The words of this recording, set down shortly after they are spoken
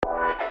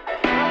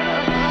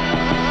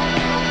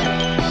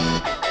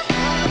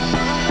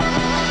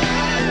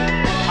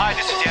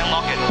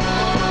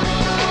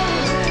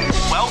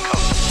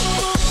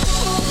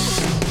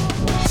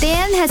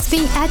has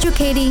been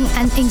educating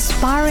and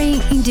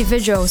inspiring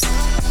individuals,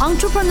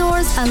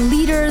 entrepreneurs, and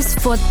leaders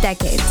for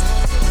decades.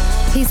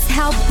 He's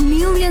helped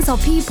millions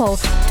of people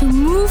to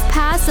move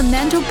past the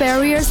mental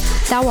barriers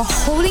that were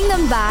holding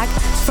them back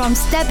from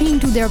stepping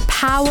into their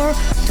power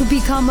to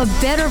become a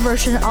better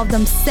version of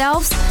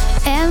themselves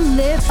and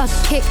live a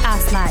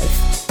kick-ass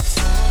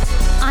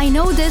life. I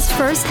know this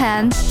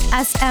firsthand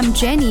as I'm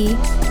Jenny,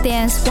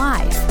 Dan's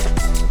wife.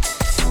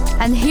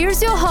 And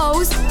here's your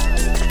host,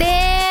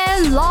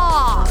 Dan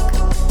Lok.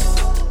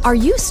 Are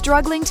you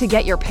struggling to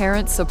get your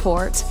parents'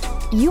 support?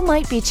 You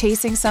might be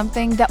chasing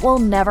something that will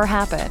never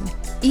happen.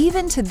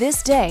 Even to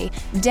this day,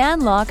 Dan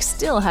Lok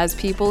still has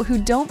people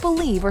who don't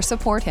believe or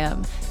support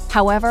him.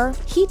 However,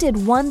 he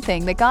did one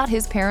thing that got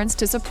his parents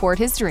to support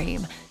his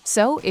dream.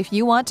 So if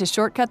you want to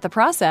shortcut the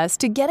process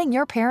to getting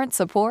your parents'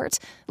 support,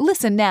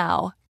 listen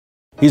now.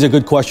 Here's a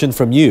good question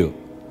from you.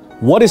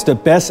 What is the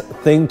best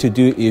thing to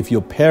do if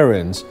your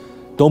parents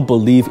don't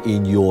believe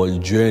in your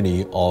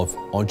journey of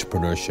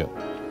entrepreneurship?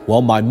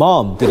 Well, my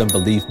mom didn't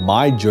believe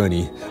my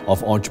journey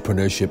of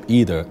entrepreneurship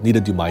either, neither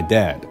did my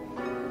dad.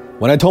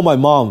 When I told my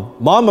mom,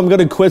 I'm going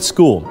to quit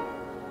school.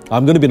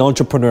 I'm going to be an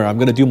entrepreneur. I'm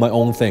going to do my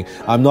own thing.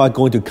 I'm not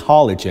going to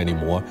college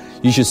anymore.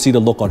 You should see the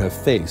look on her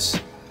face,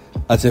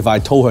 as if I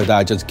told her that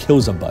I just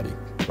killed somebody,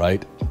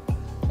 right?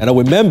 And I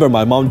remember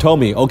my mom told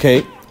me,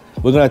 okay,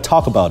 we're going to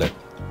talk about it.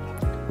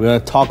 We're going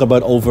to talk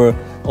about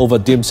over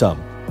dim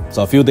sum.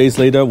 So a few days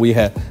later, we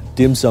had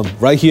dim sum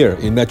right here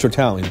in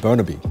Metrotown in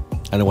Burnaby.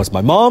 And it was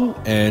my mom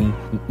and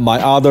my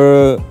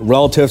other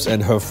relatives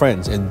and her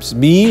friends, and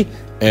me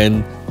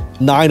and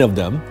 9 of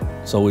them.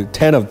 So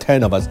 10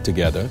 of us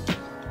together.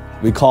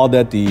 We call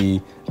that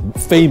the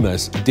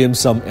famous dim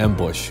sum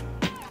ambush.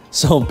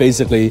 So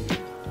basically,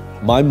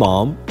 my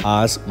mom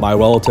asked my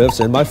relatives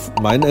and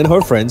mine and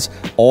her friends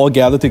all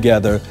gathered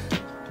together,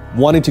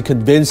 wanting to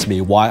convince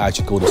me why I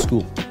should go to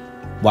school,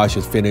 why I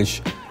should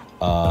finish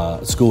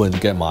school and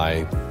get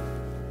my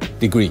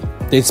degree.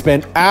 They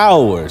spent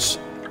hours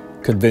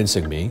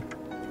convincing me,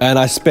 and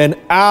I spent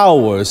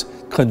hours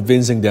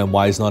convincing them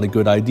why it's not a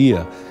good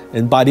idea.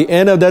 And by the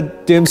end of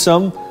that dim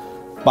sum,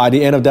 by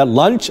the end of that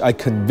lunch, I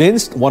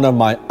convinced one of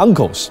my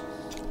uncles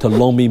to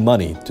loan me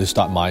money to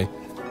start my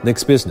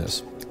next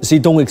business. See,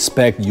 don't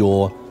expect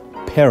your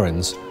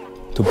parents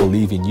to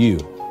believe in you.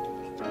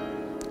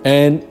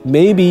 And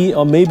maybe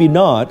or maybe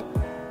not,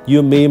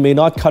 you may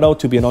not cut out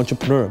to be an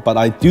entrepreneur, but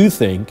I do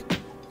think,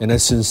 and I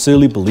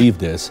sincerely believe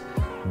this,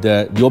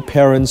 that your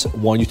parents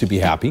want you to be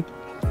happy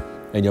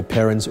and your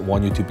parents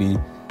want you to be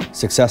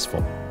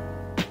successful.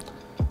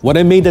 When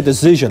I made that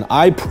decision,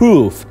 I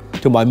proved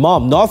to my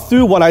mom, not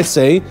through what I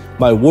say,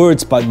 my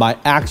words, but my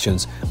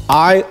actions.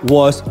 I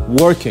was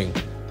working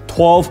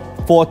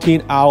 12,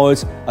 14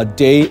 hours a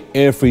day,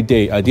 every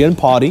day. I didn't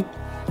party.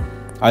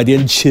 I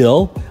didn't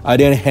chill. I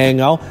didn't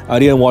hang out. I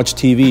didn't watch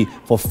TV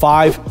for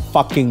 5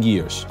 fucking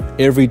years.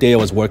 Every day I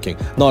was working,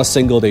 not a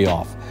single day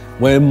off.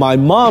 When my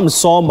mom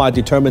saw my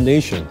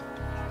determination,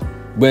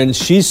 when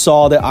she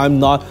saw that I'm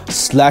not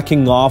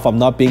slacking off, I'm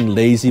not being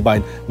lazy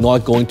by not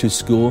going to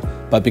school,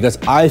 but because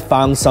I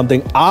found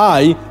something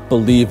I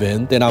believe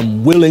in, that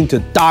I'm willing to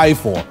die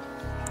for.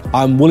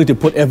 I'm willing to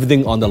put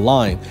everything on the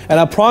line. And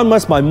I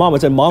promised my mom, I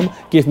said, Mom,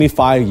 give me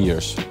 5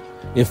 years.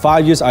 In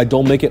 5 years I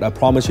don't make it, I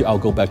promise you I'll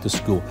go back to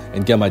school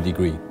and get my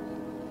degree.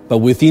 But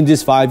within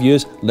these 5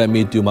 years, let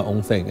me do my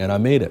own thing. And I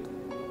made it.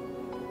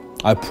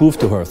 I proved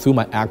to her through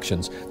my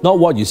actions, not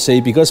what you say,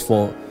 because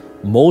for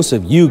most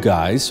of you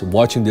guys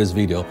watching this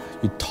video,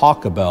 you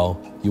talk about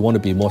you want to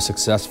be more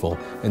successful.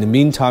 In the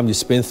meantime, you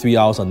spend 3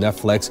 hours on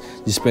Netflix,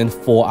 you spend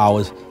 4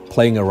 hours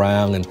playing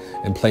around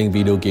and playing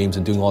video games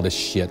and doing all this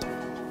shit.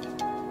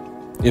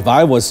 If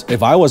I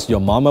was your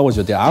mom, I was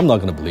your dad, I'm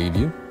not going to believe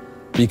you,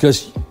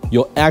 because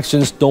your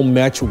actions don't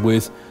match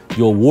with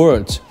your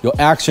words. Your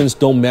actions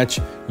don't match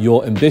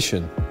your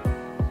ambition.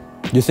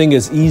 You think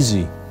it's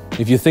easy.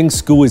 If you think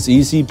school is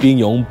easy, being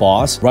your own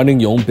boss, running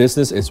your own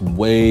business is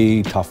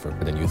way tougher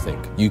than you think.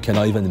 You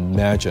cannot even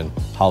imagine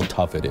how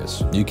tough it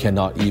is. You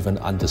cannot even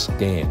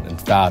understand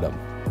and fathom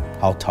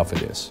how tough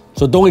it is.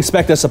 So don't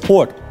expect their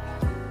support.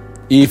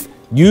 If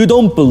you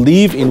don't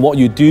believe in what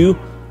you do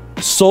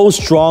so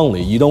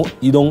strongly, you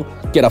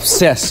don't get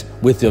obsessed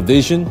with your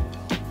vision,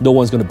 no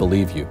one's going to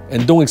believe you.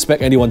 And don't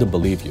expect anyone to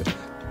believe you.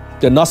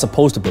 They're not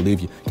supposed to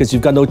believe you because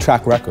you've got no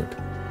track record.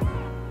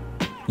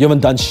 You haven't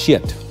done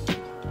shit.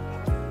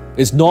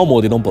 It's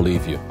normal they don't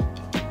believe you.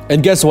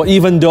 And guess what?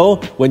 Even though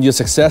when you're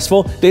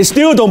successful, they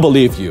still don't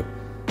believe you,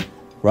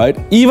 right?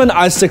 Even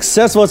as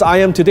successful as I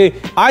am today,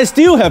 I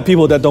still have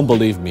people that don't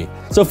believe me.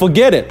 So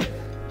forget it.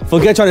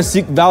 Forget trying to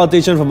seek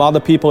validation from other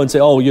people and say,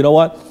 oh, you know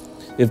what?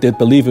 If they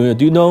believe in you,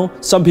 do you know?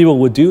 Some people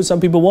will do,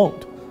 some people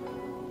won't.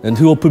 And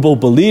who people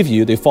believe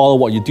you, they follow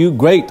what you do,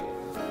 great.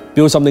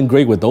 Build something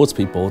great with those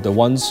people. The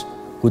ones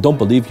who don't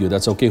believe you,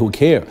 that's okay, who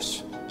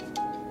cares,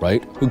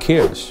 right? Who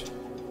cares?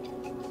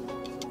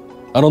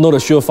 I don't know the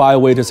surefire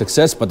way to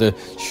success, but the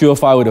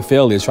surefire way to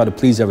failure is try to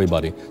please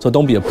everybody. So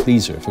don't be a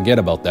pleaser. Forget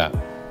about that.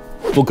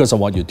 Focus on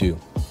what you do.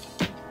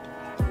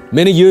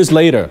 Many years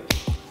later,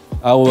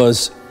 I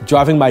was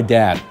driving my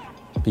dad.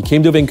 He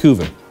came to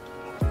Vancouver.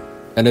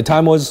 And at the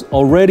time I was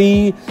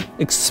already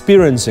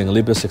experiencing a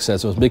little bit of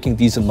success. I was making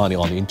decent money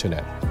on the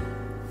internet.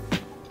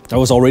 I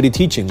was already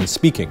teaching and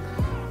speaking.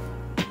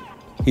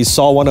 He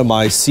saw one of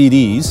my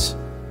CDs,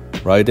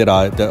 right?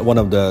 One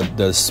of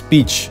the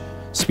speech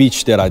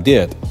that I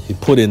did. He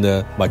put in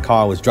my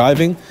car I was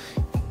driving.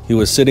 He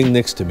was sitting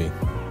next to me.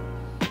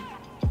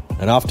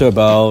 And after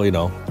about,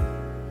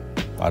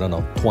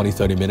 20,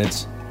 30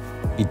 minutes,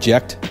 he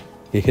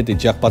hit the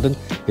eject button.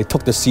 He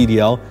took the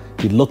CD out.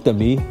 He looked at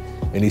me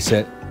and he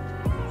said,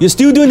 "You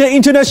still doing that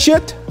internet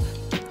shit?"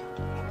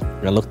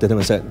 And I looked at him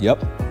and said,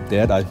 "Yep,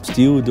 Dad, I'm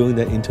still doing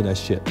that internet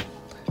shit.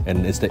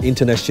 And it's the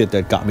internet shit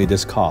that got me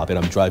this car that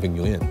I'm driving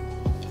you in."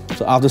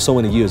 So after so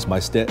many years,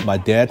 my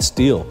dad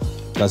still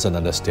doesn't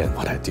understand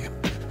what I do.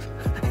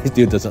 He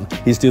still doesn't.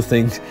 He still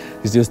thinks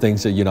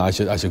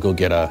that I should go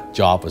get a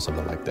job or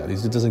something like that. He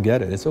still doesn't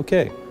get it. It's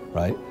okay,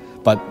 right?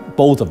 But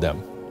both of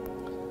them,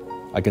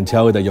 I can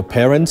tell you that your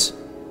parents,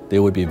 they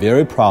would be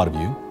very proud of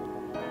you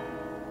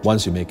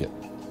once you make it.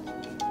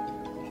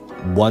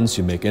 Once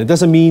you make it. It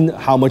doesn't mean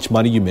how much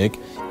money you make.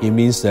 It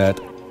means that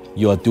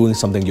you are doing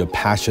something you're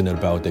passionate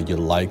about, that you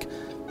like,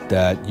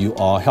 that you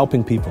are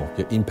helping people.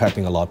 You're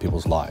impacting a lot of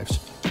people's lives.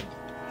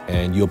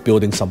 And you're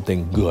building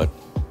something good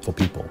for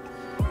people.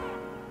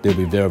 They'll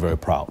be very, very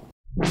proud.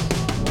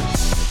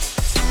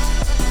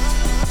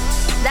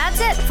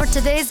 That's it for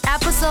today's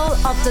episode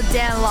of The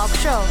Dan Lok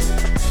Show.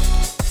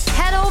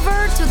 Head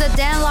over to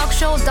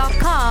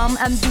thedanlokshow.com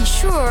and be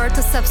sure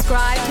to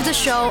subscribe to the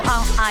show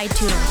on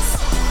iTunes.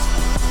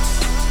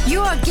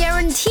 You are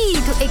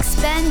guaranteed to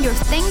expand your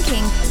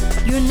thinking,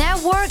 your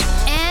network,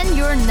 and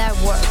your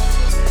network.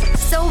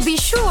 So be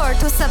sure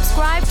to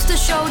subscribe to the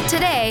show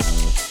today.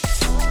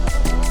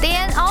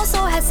 Dan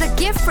also has a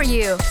gift for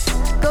you.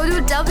 Go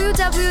to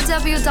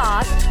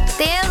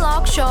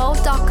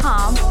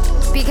www.danlokshow.com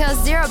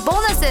because there are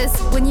bonuses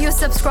when you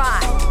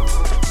subscribe.